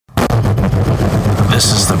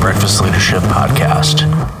This is the Breakfast Leadership Podcast.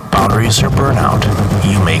 Boundaries or burnout,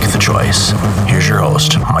 you make the choice. Here's your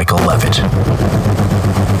host, Michael Levitt.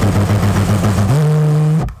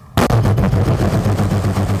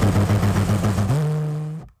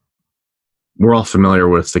 We're all familiar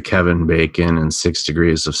with the Kevin Bacon and 6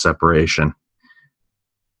 degrees of separation.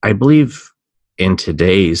 I believe in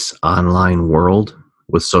today's online world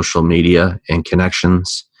with social media and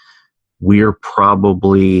connections, we are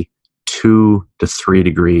probably 2 to 3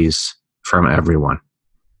 degrees from everyone.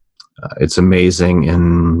 It's amazing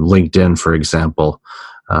in LinkedIn, for example,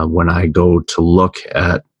 when I go to look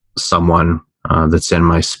at someone that's in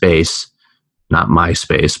my space, not my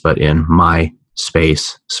space, but in my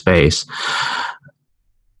space,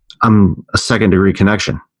 I'm a 2nd degree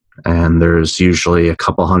connection. And there's usually a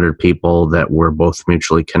couple hundred people that we're both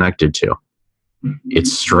mutually connected to.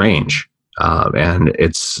 It's strange. And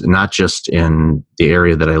it's not just in the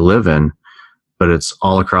area that I live in, but it's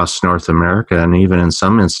all across North America and even in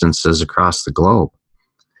some instances across the globe.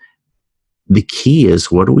 The key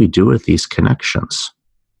is, what do we do with these connections?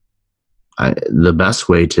 The best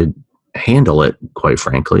way to handle it, quite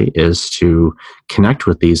frankly, is to connect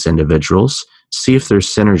with these individuals, see if there's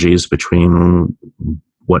synergies between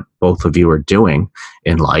what both of you are doing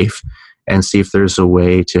in life, and see if there's a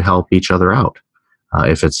way to help each other out.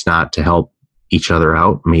 If it's not to help each other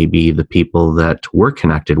out, maybe the people that we're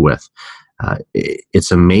connected with.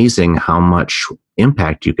 It's amazing how much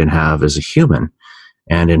impact you can have as a human,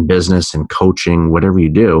 and in business and coaching, whatever you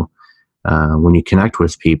do, when you connect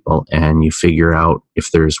with people and you figure out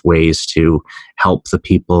if there's ways to help the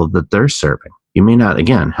people that they're serving. You may not,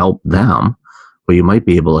 again, help them, but you might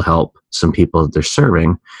be able to help some people that they're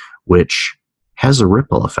serving, which has a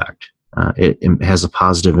ripple effect. It has a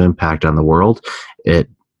positive impact on the world. It,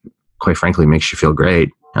 quite frankly, makes you feel great.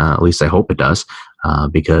 At least I hope it does.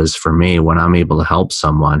 Because for me, when I'm able to help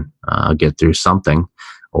someone get through something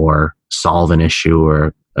or solve an issue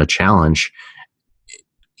or a challenge,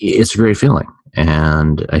 it's a great feeling.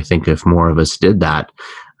 And I think if more of us did that,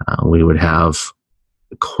 we would have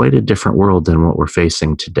quite a different world than what we're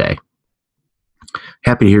facing today.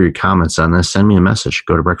 Happy to hear your comments on this. Send me a message.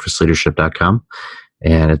 Go to breakfastleadership.com.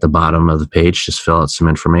 And at the bottom of the page, just fill out some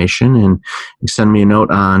information and send me a note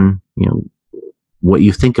on, what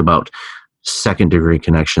you think about 2nd degree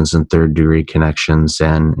connections and 3rd degree connections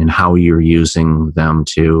and how you're using them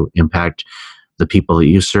to impact the people that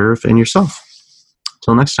you serve and yourself.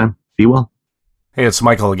 Till next time, be well. Hey, it's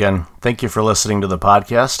Michael again. Thank you for listening to the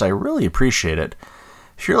podcast. I really appreciate it.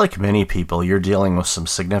 If you're like many people, you're dealing with some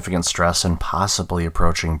significant stress and possibly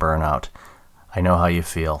approaching burnout. I know how you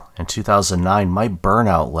feel. In 2009, my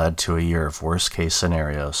burnout led to a year of worst-case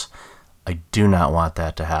scenarios. I do not want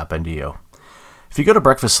that to happen to you. If you go to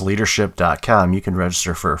breakfastleadership.com, you can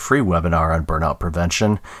register for a free webinar on burnout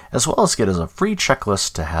prevention, as well as get a free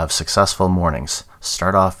checklist to have successful mornings.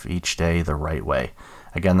 Start off each day the right way.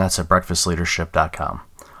 Again, that's at breakfastleadership.com.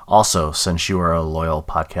 Also, since you are a loyal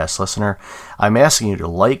podcast listener, I'm asking you to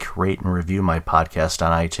like, rate, and review my podcast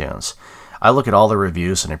on iTunes. I look at all the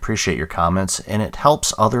reviews and appreciate your comments, and it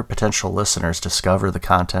helps other potential listeners discover the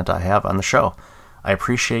content I have on the show. I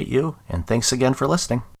appreciate you, and thanks again for listening.